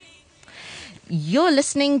You're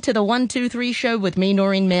listening to the 123 show with me,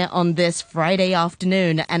 Noreen Mir, on this Friday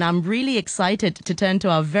afternoon, and I'm really excited to turn to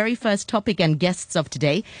our very first topic and guests of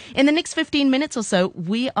today. In the next 15 minutes or so,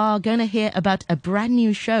 we are going to hear about a brand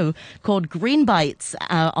new show called Green Bites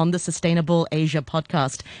on the Sustainable Asia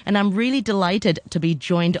podcast, and I'm really delighted to be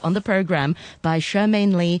joined on the program by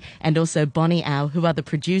Charmaine Lee and also Bonnie Au, who are the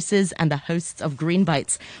producers and the hosts of Green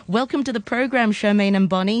Bites. Welcome to the program, Charmaine and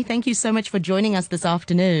Bonnie. Thank you so much for joining us this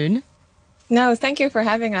afternoon. No, thank you for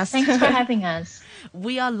having us. Thanks for having us.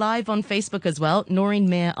 We are live on Facebook as well. Noreen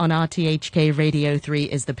Mir on RTHK Radio 3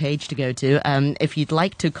 is the page to go to. If you'd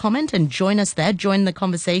like to comment and join us there, join the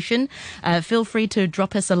conversation, feel free to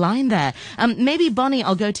drop us a line there. Maybe, Bonnie,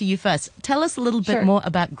 I'll go to you first. Tell us a little bit more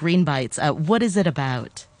about Green Bites. What is it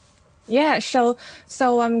about? Yeah, so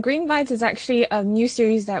Green Bites is actually a new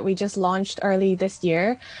series that we just launched early this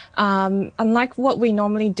year. Unlike what we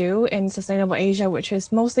normally do in Sustainable Asia, which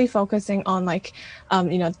is mostly focusing on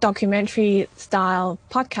documentary style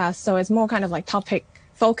podcasts, so it's more kind of like topic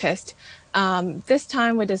focused. This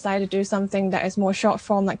time we decided to do something that is more short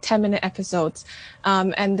form, like 10-minute episodes.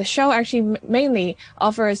 And the show actually mainly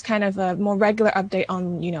offers kind of a more regular update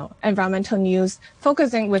on, environmental news,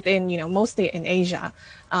 focusing within, mostly in Asia.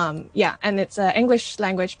 And it's an English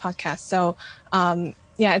language podcast. So,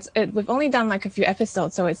 we've only done like a few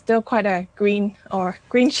episodes, so it's still quite a green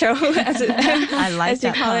show, as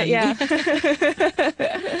you call it.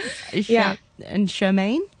 Yeah. And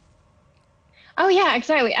Charmaine? Oh yeah,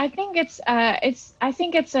 exactly. I think it's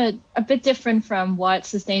a bit different from what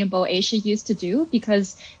Sustainable Asia used to do,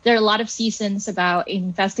 because there are a lot of seasons about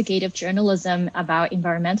investigative journalism about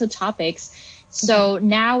environmental topics. So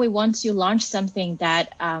now we want to launch something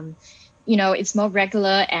that it's more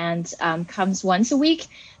regular and comes once a week.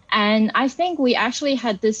 And I think we actually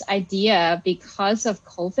had this idea because of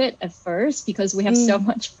COVID at first, because we have so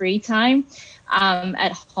much free time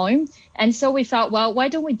at home. And so we thought, well, why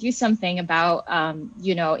don't we do something about,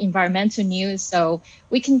 environmental news so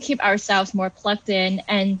we can keep ourselves more plugged in.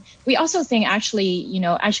 And we also think actually,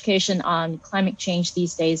 education on climate change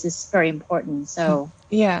these days is very important. So,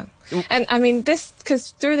 yeah. And I mean,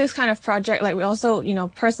 because through this kind of project, like we also,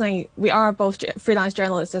 personally, we are both freelance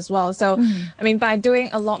journalists as well. So, I mean, by doing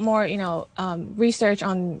a lot more, research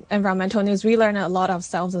on environmental news, we learn a lot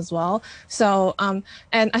ourselves as well. So, and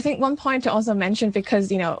I think one point to also mention, because,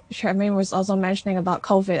 Charmaine was also mentioning about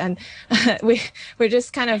COVID, and we're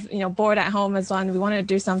just kind of, bored at home as well, and we wanted to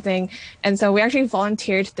do something. And so we actually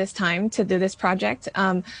volunteered this time to do this project.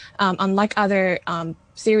 Unlike other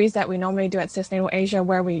series that we normally do at Sustainable Asia,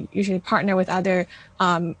 where we usually partner with other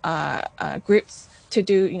groups to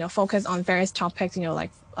do, focus on various topics,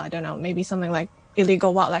 like, I don't know, maybe something like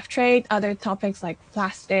illegal wildlife trade, other topics like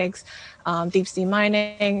plastics, deep sea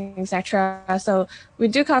mining, etc. So we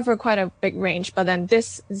do cover quite a big range, but then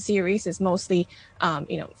this series is mostly,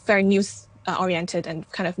 very news oriented and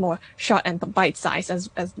kind of more short and bite size, as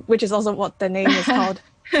which is also what the name is called.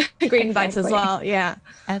 Green Bites as well, yeah.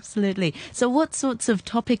 Absolutely. So what sorts of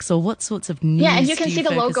topics or what sorts of news? Yeah, and you can see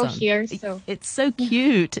the logo on? here. So it's so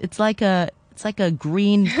cute. It's like a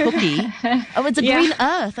green cookie. Oh, it's a green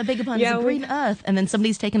earth. I beg your pardon. It's a green earth, and then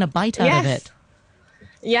somebody's taken a bite out of it.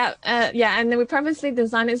 Yeah, and then we purposely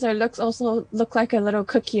designed it so it look like a little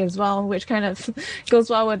cookie as well, which kind of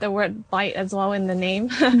goes well with the word bite as well in the name.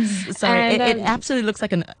 Sorry, it absolutely looks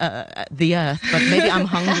like the earth, but maybe I'm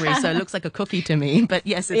hungry, so it looks like a cookie to me. But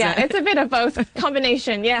yes, it's a bit of both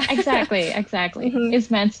combination. Yeah, exactly.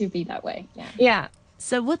 It's meant to be that way. Yeah.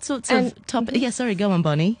 So what sorts of topics? Yeah, sorry, go on,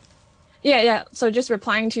 Bonnie. Yeah. So just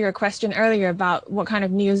replying to your question earlier about what kind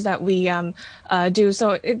of news that we do.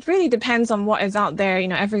 So it really depends on what is out there.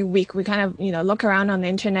 Every week we kind of, look around on the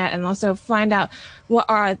internet and also find out what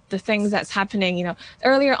are the things that's happening.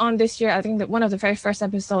 Earlier on this year, I think that one of the very first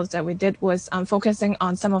episodes that we did was focusing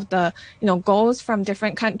on some of the, goals from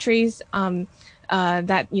different countries.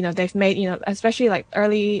 That they've made, especially like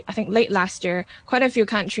late last year, quite a few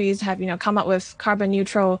countries have come up with carbon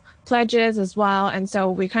neutral pledges as well, and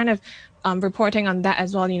so we kind of reporting on that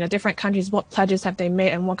as well. Different countries, what pledges have they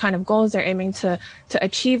made and what kind of goals they're aiming to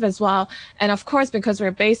achieve as well. And of course, because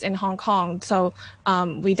we're based in Hong Kong, so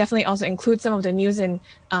we definitely also include some of the news in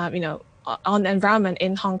on the environment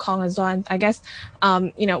in Hong Kong as well. And I guess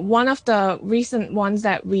one of the recent ones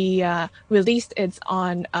that we released is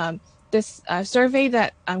on this survey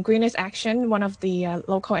that Greenest Action, one of the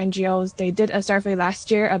local NGOs, they did a survey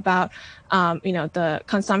last year about, the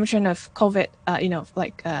consumption of COVID,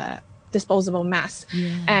 disposable masks.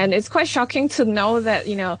 Yeah. And it's quite shocking to know that,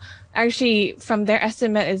 actually from their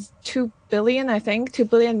estimate is 2 billion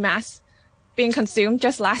masks being consumed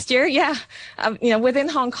just last year. Yeah. Within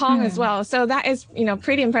Hong Kong as well. So that is,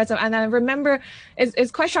 pretty impressive. And I remember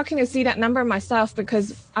it's quite shocking to see that number myself,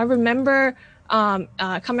 because I remember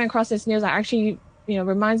coming across this news. I actually,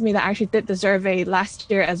 reminds me that I actually did the survey last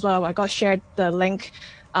year as well. I got shared the link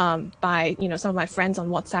by some of my friends on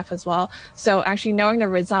WhatsApp as well. So actually knowing the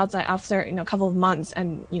results after a couple of months,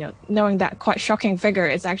 and knowing that quite shocking figure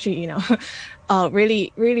is actually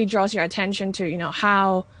really draws your attention to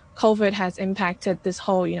how COVID has impacted this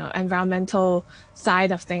whole environmental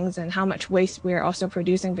side of things, and how much waste we're also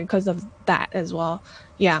producing because of that as well.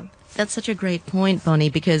 Yeah. That's such a great point, Bonnie,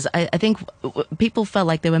 because I think people felt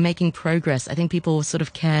like they were making progress. I think people sort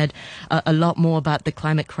of cared a lot more about the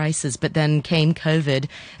climate crisis, but then came COVID,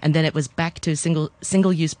 and then it was back to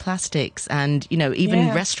single-use plastics, and,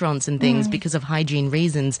 even restaurants and things because of hygiene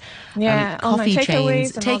reasons. Yeah. Coffee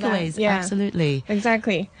chains, takeaways. Yeah. Absolutely.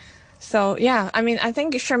 Exactly. So, yeah, I mean, I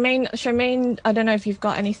think Charmaine, I don't know if you've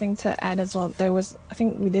got anything to add as well. I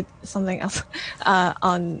think we did something else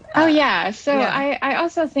on... So yeah. I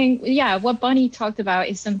also think, what Bonnie talked about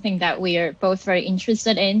is something that we are both very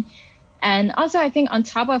interested in. And also, I think on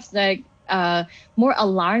top of the more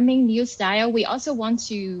alarming news style, we also want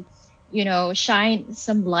to, shine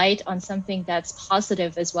some light on something that's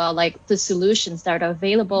positive as well, like the solutions that are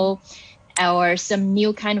available, or some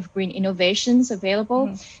new kind of green innovations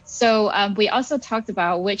available. So we also talked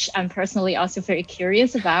about, which I'm personally also very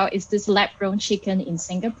curious about, is this lab-grown chicken in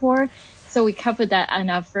Singapore. So we covered that on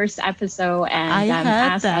our first episode, and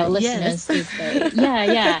asked our listeners if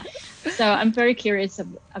they... So I'm very curious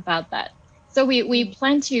about that. So we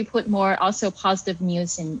plan to put more also positive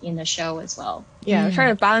news in the show as well. Yeah, we're trying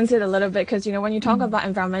to balance it a little bit, because when you talk about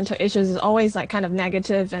environmental issues, it's always like kind of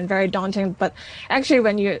negative and very daunting. But actually,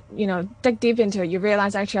 when you dig deep into it, you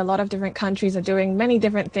realize actually a lot of different countries are doing many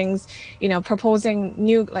different things, proposing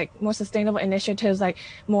new, like, more sustainable initiatives, like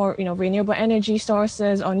more renewable energy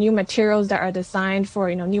sources, or new materials that are designed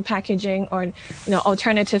for new packaging, or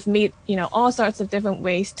alternative meat, all sorts of different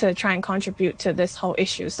ways to try and contribute to this whole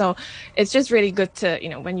issue. So it's just really good to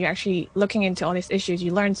when you're actually looking into all these issues,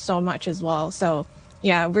 you learn so much as well. So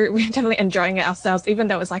yeah, we're definitely enjoying it ourselves, even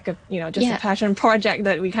though it's like a a passion project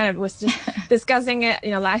that we kind of was just discussing it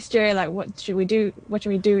last year, like what should we do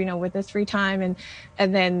with this free time,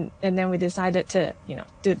 and then we decided to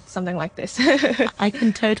do something like this. I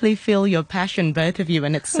can totally feel your passion, both of you,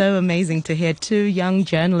 and it's so amazing to hear two young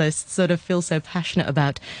journalists sort of feel so passionate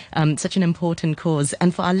about such an important cause.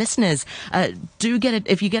 And for our listeners,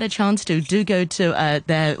 if you get a chance do go to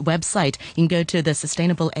their website. You can go to the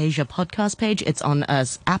Sustainable Asia podcast page. It's on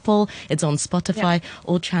Apple, it's on Spotify,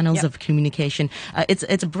 all channels of communication.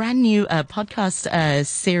 It's a brand new podcast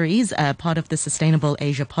series, part of the Sustainable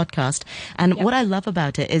Asia podcast. And what I love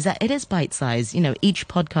about it is that it is bite-sized. Each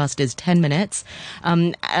podcast is 10 minutes,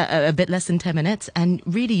 a bit less than 10 minutes. And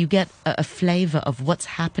really you get a flavor of what's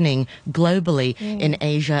happening globally in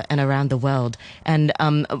Asia and around the world. And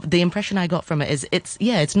the impression I got from it is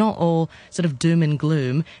it's not all sort of doom and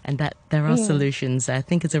gloom, and that there are solutions. I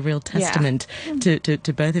think it's a real testament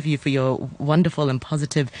to both of you for your wonderful and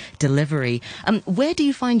positive delivery. Where do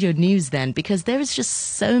you find your news then? Because there is just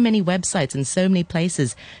so many websites and so many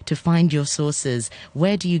places to find your sources.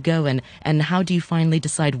 Where do you go, and how do you finally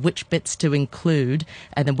decide which bits to include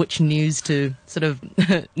and then which news to sort of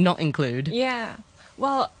not include? Yeah.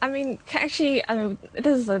 Well, I mean, actually,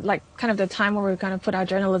 this is like kind of the time where we kind of put our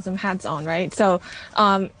journalism hats on, right? So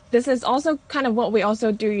this is also kind of what we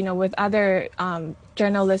also do, with other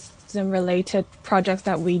journalism-related projects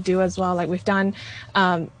that we do as well. Like we've done,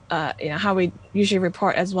 how we usually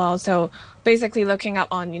report as well. So basically looking up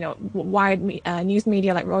on, wide news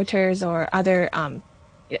media like Reuters or other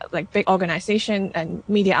like big organization and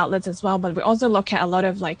media outlets as well. But we also look at a lot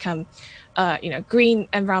of like green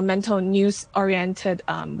environmental news oriented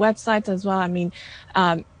websites as well. I mean,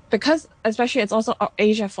 because especially it's also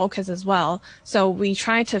Asia focused as well. So we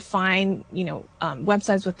try to find,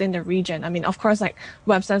 websites within the region. I mean, of course, like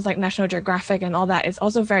websites like National Geographic and all that is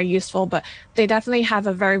also very useful, but they definitely have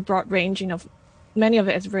a very broad range. Many of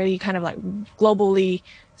it is really kind of like globally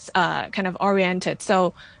kind of oriented.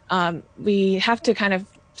 So we have to kind of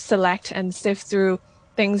select and sift through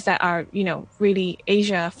things that are, really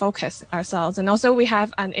Asia focused ourselves. And also we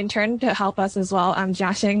have an intern to help us as well. Jia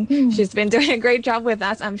Xing. She's been doing a great job with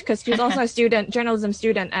us because she's also a journalism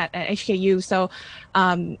student at HKU. So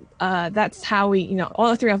that's how we,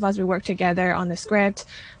 all three of us, we work together on the script.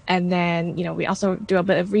 And then, we also do a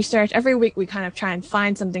bit of research. Every week we kind of try and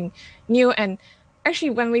find something new. And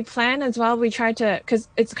actually when we plan as well, we try to, because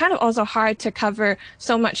it's kind of also hard to cover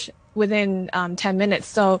so much within 10 minutes.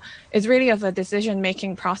 So it's really of a decision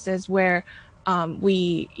making process where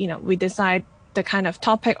we decide the kind of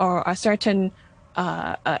topic or a certain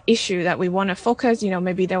issue that we want to focus.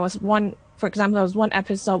 Maybe there was one, for example, there was one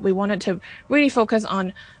episode we wanted to really focus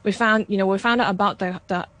on. We found out about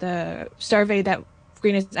the survey that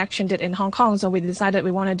Greenest Action did in Hong Kong. So we decided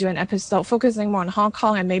we want to do an episode focusing more on Hong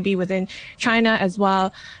Kong and maybe within China as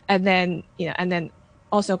well. And then,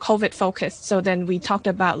 also COVID focused. So then we talked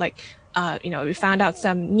about we found out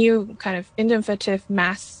some new kind of innovative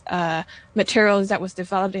mass materials that was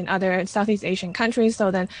developed in other Southeast Asian countries.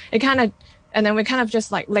 So then we kind of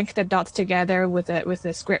just link the dots together with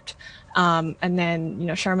the script. And then,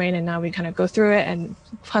 Charmaine and I, we kind of go through it and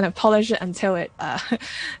kind of polish it until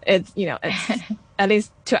it's at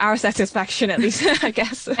least to our satisfaction, at least, I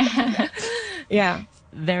guess. Yeah.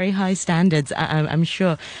 Very high standards, I'm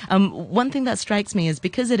sure. One thing that strikes me is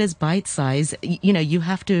because it is bite size, you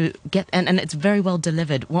have to get, and it's very well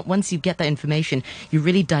delivered. Once you get that information, you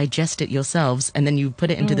really digest it yourselves, and then you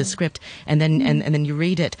put it into the script, and then and then you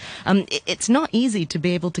read it. It's not easy to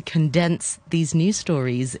be able to condense these news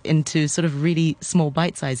stories into sort of really small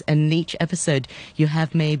bite size. And in each episode, you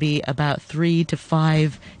have maybe about 3 to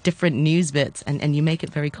 5 different news bits, and you make it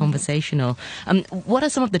very conversational. What are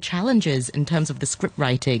some of the challenges in terms of the script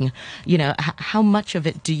writing? How much of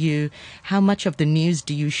the news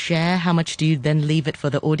do you share? How much do you then leave it for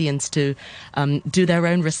the audience to do their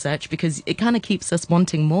own research? Because it kind of keeps us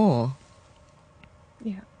wanting more.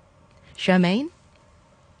 Yeah. Charmaine?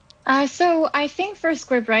 So I think for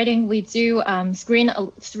script writing, we do screen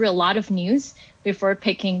through a lot of news before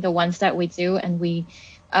picking the ones that we do. And we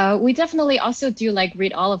definitely also do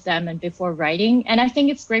read all of them and before writing. And I think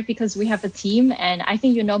it's great because we have a team, and I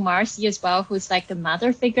think Marcy as well, who's the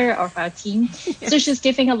mother figure of our team. Yes. So she's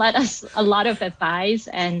giving a lot of advice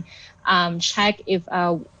and check if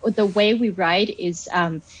the way we write is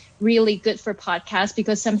really good for podcasts,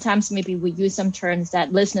 because sometimes maybe we use some terms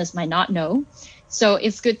that listeners might not know. So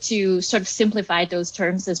it's good to sort of simplify those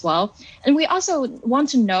terms as well. And we also want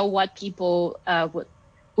to know what people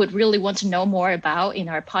would really want to know more about in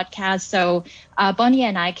our podcast. So Bonnie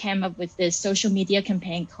and I came up with this social media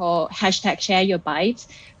campaign called #ShareYourBite,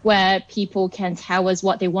 where people can tell us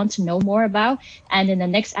what they want to know more about. And in the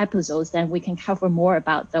next episodes, then we can cover more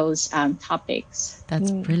about those topics. That's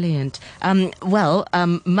brilliant.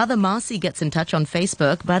 Mother Marcy gets in touch on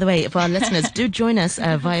Facebook. By the way, for our listeners, do join us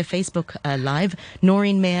via Facebook Live.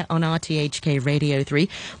 Noreen Mayer on RTHK Radio 3.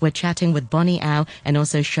 We're chatting with Bonnie Au and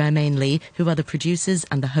also Charmaine Lee, who are the producers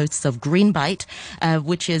and the hosts of Green Bite,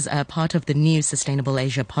 which is part of the new Sustainable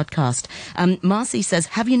Asia podcast. Marcy says,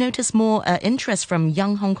 have you noticed more interest from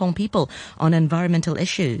young Hong Kong people on environmental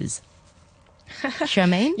issues?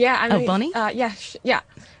 Charmaine? Yeah, Bonnie?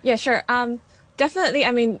 Yeah, sure.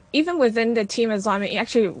 Definitely. Even within the team as well.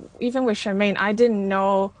 Actually, even with Charmaine, I didn't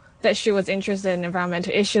know that she was interested in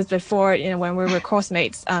environmental issues before, when we were course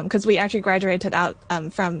mates, because we actually graduated out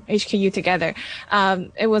from HKU together.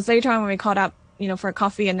 It was later on when we caught up, for a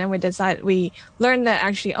coffee, and then we learned that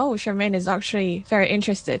actually, Charmaine is actually very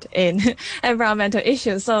interested in environmental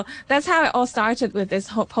issues. So that's how it all started with this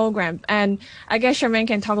whole program. And I guess Charmaine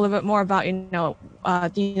can talk a little bit more about,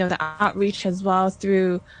 the outreach as well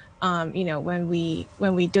through, when we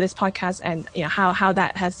do this podcast, and how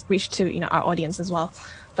that has reached to our audience as well.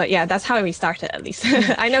 But yeah, that's how we started, at least.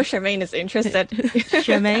 I know Charmaine is interested.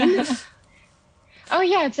 Charmaine? Oh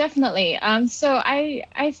yeah, definitely. So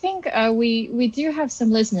I think we do have some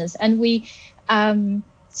listeners, and we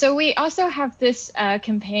also have this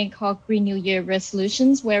campaign called Green New Year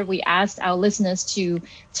Resolutions, where we asked our listeners to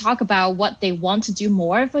talk about what they want to do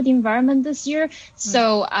more for the environment this year.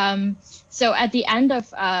 So at the end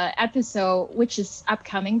of episode, which is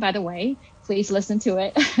upcoming, by the way, please listen to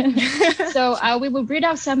it. So we will read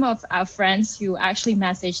out some of our friends who actually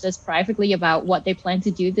messaged us privately about what they plan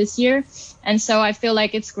to do this year. And so I feel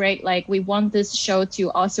like it's great. We want this show to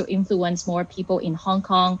also influence more people in Hong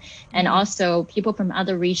Kong and also people from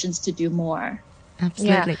other regions to do more.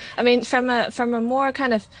 Absolutely. Yeah. From a more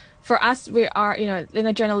kind of, for us, we are, in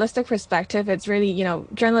a journalistic perspective, it's really,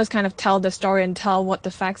 journalists kind of tell the story and tell what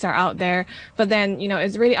the facts are out there. But then,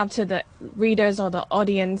 it's really up to the readers or the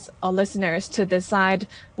audience or listeners to decide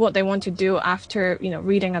what they want to do after,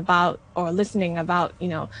 reading about or listening about,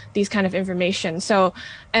 these kind of information. So,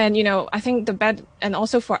 and, I think and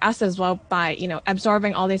also for us as well, by,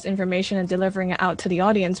 absorbing all this information and delivering it out to the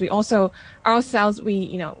audience, we also, ourselves,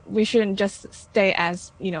 we shouldn't just stay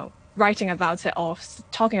as, writing about it or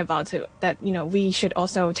talking about it, that we should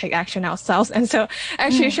also take action ourselves. And so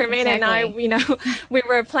actually Charmaine and I, we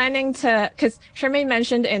were planning to, because Charmaine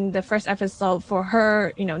mentioned in the first episode for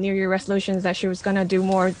her New Year resolutions that she was going to do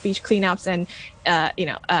more beach cleanups and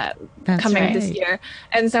coming this year.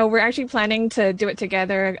 And so we're actually planning to do it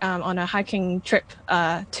together on a hiking trip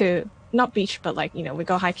to not beach, but we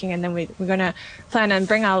go hiking, and then we're gonna plan and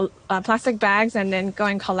bring our plastic bags and then go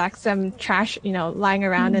and collect some trash, lying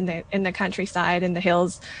around in the countryside, in the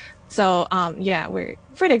hills. So we're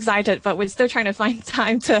pretty excited, but we're still trying to find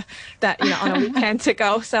time on a weekend to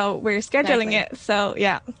go. So we're scheduling it. So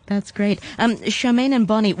yeah. That's great. Charmaine and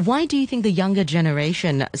Bonnie, why do you think the younger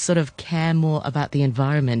generation sort of care more about the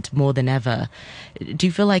environment more than ever? Do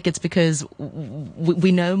you feel like it's because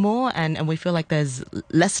we know more and we feel like there's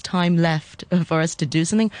less time left for us to do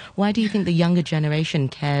something? Why do you think the younger generation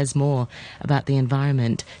cares more about the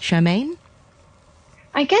environment? Charmaine?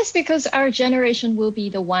 I guess because our generation will be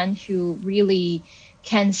the one who really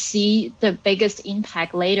can see the biggest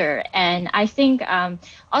impact later. And I think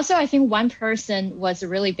also one person was a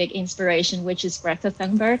really big inspiration, which is Greta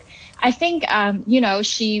Thunberg. I think,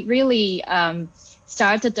 she really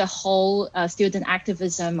started the whole student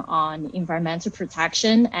activism on environmental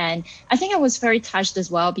protection. And I think I was very touched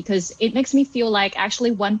as well, because it makes me feel like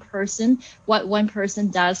actually what one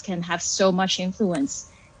person does can have so much influence.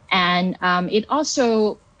 And it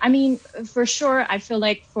also, for sure, I feel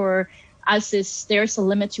like for us, there's a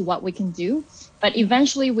limit to what we can do. But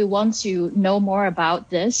eventually we want to know more about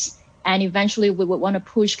this. And eventually we would want to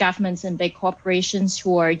push governments and big corporations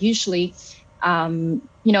who are usually,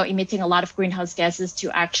 emitting a lot of greenhouse gases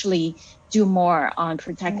to actually do more on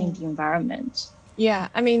protecting the environment. Yeah,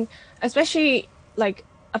 especially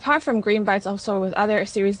apart from Green Bites, also with other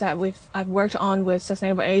series that I've worked on with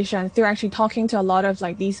Sustainable Asia, and through actually talking to a lot of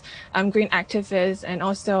these green activists and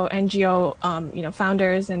also NGO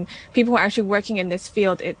founders and people who are actually working in this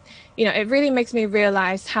field, it really makes me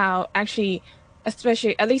realize how actually,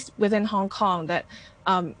 especially at least within Hong Kong, that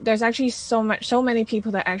there's actually so many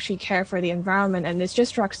people that actually care for the environment. And this just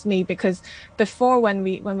strikes me because before, when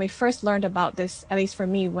we first learned about this, at least for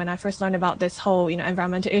me, when I first learned about this whole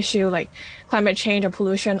environmental issue like climate change or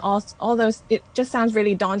pollution, all those, it just sounds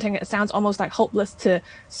really daunting. It sounds almost like hopeless to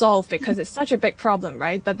solve because it's such a big problem,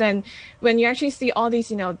 right? But then when you actually see all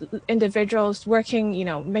these individuals working,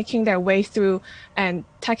 making their way through and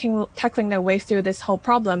tackling their way through this whole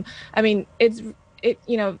problem,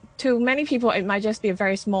 to many people, it might just be a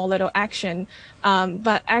very small little action.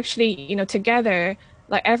 But actually, together,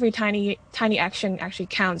 every tiny action actually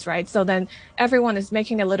counts, right? So then everyone is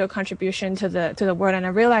making a little contribution to the world. And I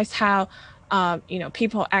realized how,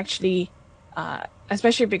 people actually,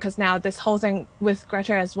 especially because now this whole thing with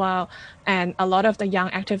Greta as well, and a lot of the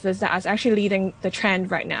young activists that is actually leading the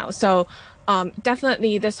trend right now. So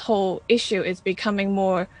definitely this whole issue is becoming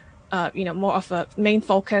more more of a main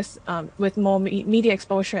focus with more media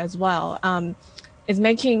exposure as well. Is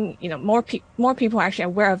making more people actually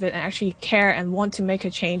aware of it and actually care and want to make a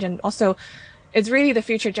change. And also, it's really the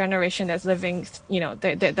future generation that's living.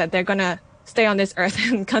 That they're gonna stay on this earth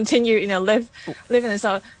and continue live in it.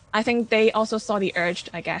 So I think they also saw the urge,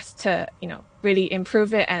 I guess, to really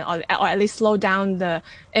improve it and or at least slow down the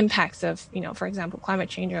impacts of for example, climate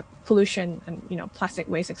change or pollution and plastic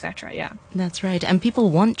waste, etc. Yeah, that's right. And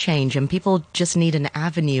people want change, and people just need an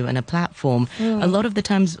avenue and a platform. A lot of the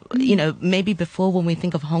times, maybe before, when we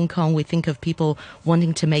think of Hong Kong, we think of people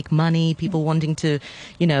wanting to make money, people wanting to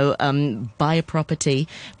buy a property.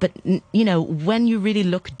 But when you really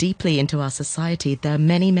look deeply into our society, there are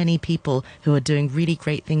many people who are doing really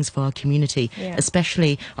great things for our community,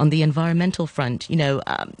 especially on the environmental front.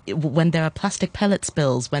 When there are plastic pellet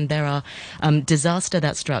spills, when there are disaster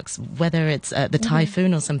that strikes, whether it's the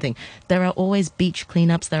typhoon or something, there are always beach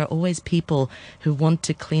cleanups. There are always people who want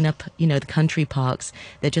to clean up, the country parks.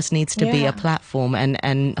 There just needs to be a platform,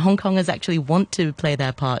 and Hong Kongers actually want to play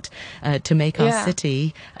their part to make our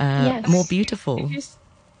city more beautiful.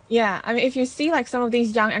 If you see some of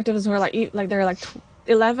these young activists who are they're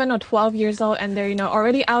 11 or 12 years old, and they're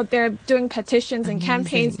already out there doing petitions and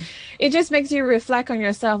campaigns, it just makes you reflect on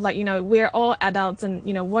yourself. We're all adults, and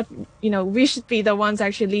what we should be the ones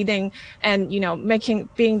actually leading and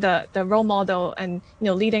being the role model and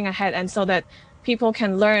leading ahead, and so that people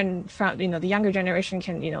can learn from the younger generation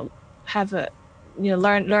can have a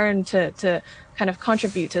learn to kind of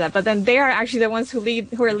contribute to that. But then they are actually the ones who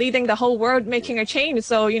are leading the whole world, making a change.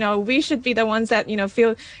 So we should be the ones that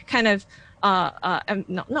feel kind of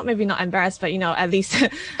not maybe not embarrassed, but at least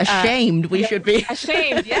ashamed. We should be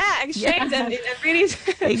ashamed. Ashamed, and really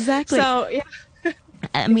exactly. So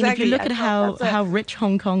I mean, if you Exactly. look at how rich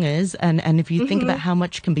Hong Kong is, and if you think about how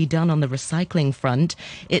much can be done on the recycling front,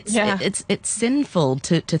 it's sinful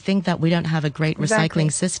to think that we don't have a great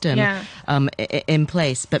recycling system in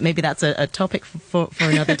place. But maybe that's a topic for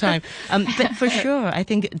another time. But for sure, I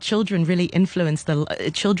think children really influence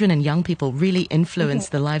children and young people really influence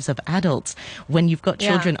the lives of adults. When you've got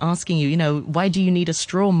children asking you, why do you need a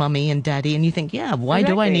straw, mummy and daddy? And you think, why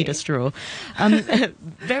do I need a straw?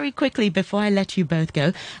 Very quickly, before I let you both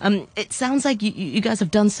go, it sounds like you guys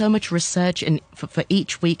have done so much research for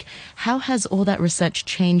each week. How has all that research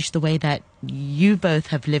changed the way that you both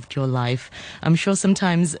have lived your life? I'm sure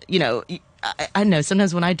sometimes, I know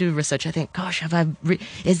sometimes when I do research, I think, gosh,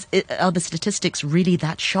 are the statistics really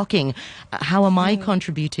that shocking? How am I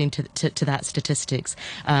contributing to that statistics,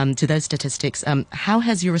 to those statistics? How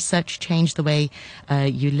has your research changed the way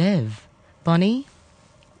you live? Bonnie?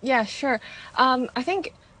 Yeah, sure. I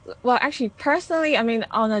think, well, actually, personally, I mean,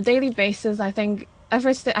 on a daily basis, I think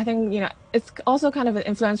it's also kind of an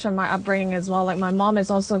influence from my upbringing as well. Like my mom is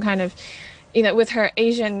also kind of, with her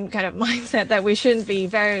Asian kind of mindset that we shouldn't be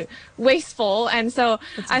very wasteful. And so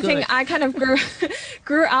I think I kind of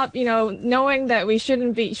grew up, knowing that we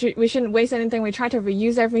shouldn't waste anything. We try to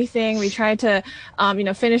reuse everything. We try to,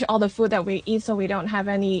 finish all the food that we eat so we don't have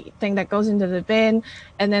anything that goes into the bin.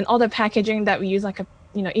 And then all the packaging that we use, like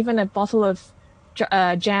even a bottle of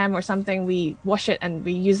jam or something, we wash it and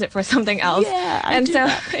we use it for something else.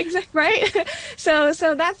 Exactly, right. So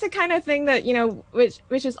that's the kind of thing that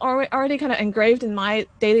which is already kind of engraved in my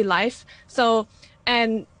daily life. So,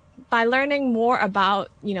 and by learning more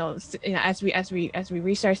about as we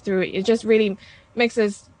research through it, it just really makes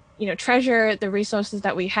us treasure the resources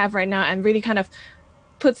that we have right now, and really kind of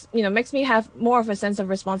makes me have more of a sense of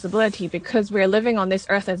responsibility, because we're living on this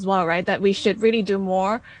earth as well, right? That we should really do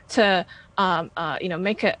more to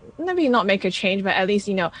maybe not make a change, but at least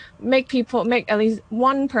make at least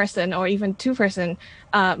one person or even two person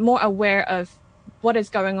more aware of what is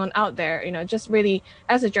going on out there. Just really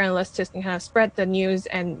as a journalist, just kind of spread the news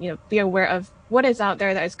and be aware of what is out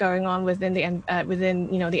there that is going on within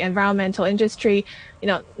the environmental industry.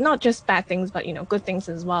 Not just bad things, but good things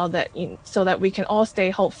as well. That so that we can all stay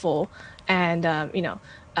hopeful and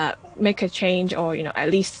make a change, or at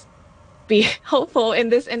least be hopeful in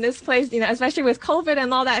this place. Especially with COVID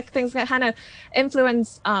and all that, things that kind of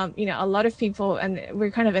influence a lot of people, and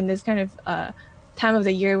we're kind of in this kind of time of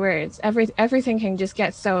the year where it's everything can just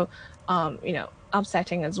get so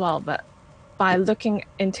upsetting as well. But by looking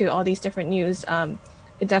into all these different news,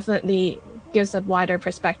 it definitely gives a wider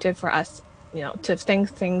perspective for us, to think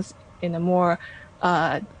things in a more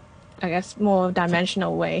more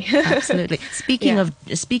dimensional way. Absolutely. Speaking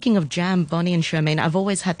of jam, Bonnie and Charmaine, I've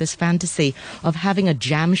always had this fantasy of having a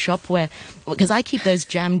jam shop because I keep those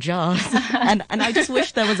jam jars, and I just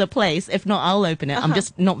wish there was a place. If not, I'll open it. I'm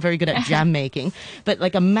just not very good at jam making, but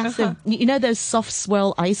like a massive, those soft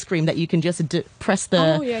swirl ice cream that you can just press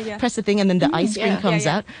the thing, and then the ice cream comes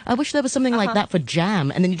out. I wish there was something like that for jam,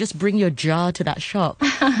 and then you just bring your jar to that shop,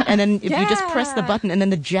 and then if you just press the button, and then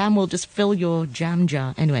the jam will just fill your jam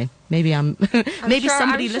jar. Anyway. Maybe maybe sure,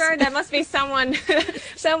 somebody I'm sure there must be someone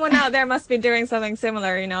out there must be doing something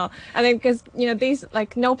similar, I think because these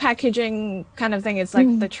like no packaging kind of thing is like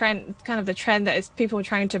the trend that is people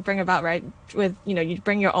trying to bring about, right? With you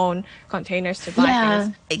bring your own containers to buy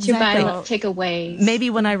things. Exactly. To buy takeaways. Maybe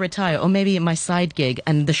when I retire, or maybe my side gig,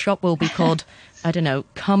 and the shop will be called I don't know,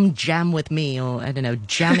 come jam with me, or I don't know,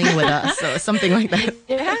 jamming with us, or something like that.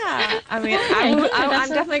 Yeah, I mean, I'm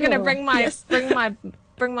definitely going to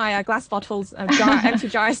bring my glass bottles, empty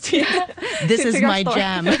jars to you. This is my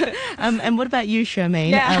jam. And what about you,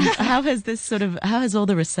 Charmaine? Yeah. How has all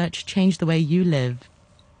the research changed the way you live?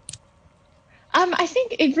 I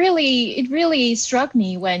think it really struck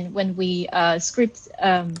me when we script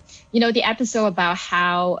the episode about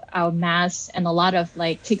how our masks and a lot of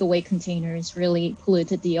like takeaway containers really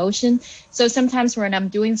polluted the ocean. So sometimes when I'm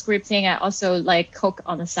doing scripting, I also like cook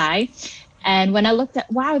on the side. And when I looked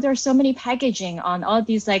at, wow, there's so many packaging on all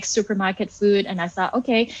these like supermarket food. And I thought,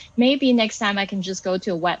 okay, maybe next time I can just go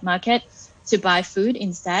to a wet market to buy food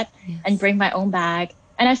instead and bring my own bag.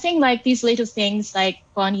 And I think like these little things, like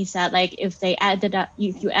Bonnie said, like if they add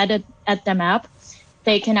them up,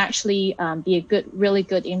 they can actually be a really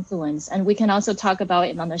good influence. And we can also talk about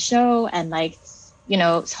it on the show and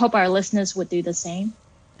hope our listeners would do the same.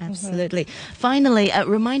 Absolutely. Finally,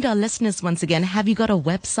 remind our listeners once again, have you got a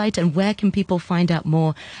website, and where can people find out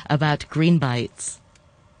more about Green Bites?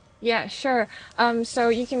 Yeah, sure. So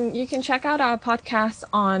you can check out our podcast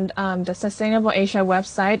on the Sustainable Asia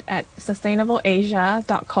website at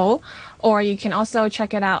sustainableasia.co, or you can also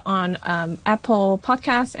check it out on Apple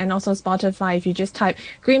Podcasts and also Spotify. If you just type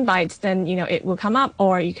Green Bites, then it will come up,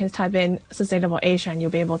 or you can type in Sustainable Asia and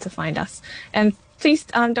you'll be able to find us. And please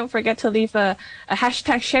don't forget to leave a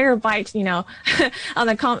hashtag share your bite, on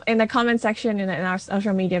in the comment section in our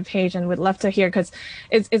social media page, and we'd love to hear, because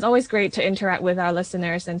it's always great to interact with our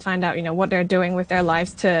listeners and find out what they're doing with their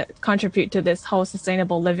lives to contribute to this whole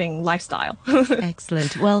sustainable living lifestyle.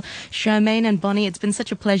 Excellent. Well, Charmaine and Bonnie, it's been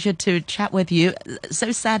such a pleasure to chat with you.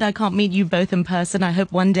 So sad I can't meet you both in person. I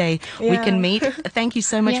hope one day we can meet. Thank you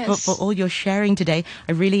so much Yes. for all your sharing today.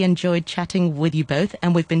 I really enjoyed chatting with you both,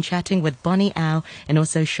 and we've been chatting with Bonnie Au and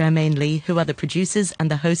also Charmaine Lee, who are the producers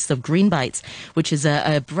and the hosts of Green Bites, which is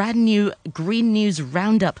a brand new green news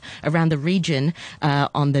roundup around the region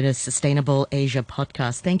on the Sustainable Asia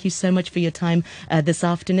podcast. Thank you so much for your time this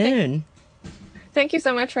afternoon. Thank you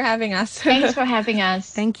so much for having us. Thanks for having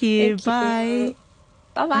us. Thank you. Thank Bye. you.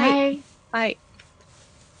 Bye-bye. Bye.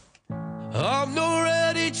 Bye. I'm not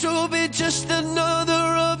ready to be just another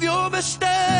of your mistakes.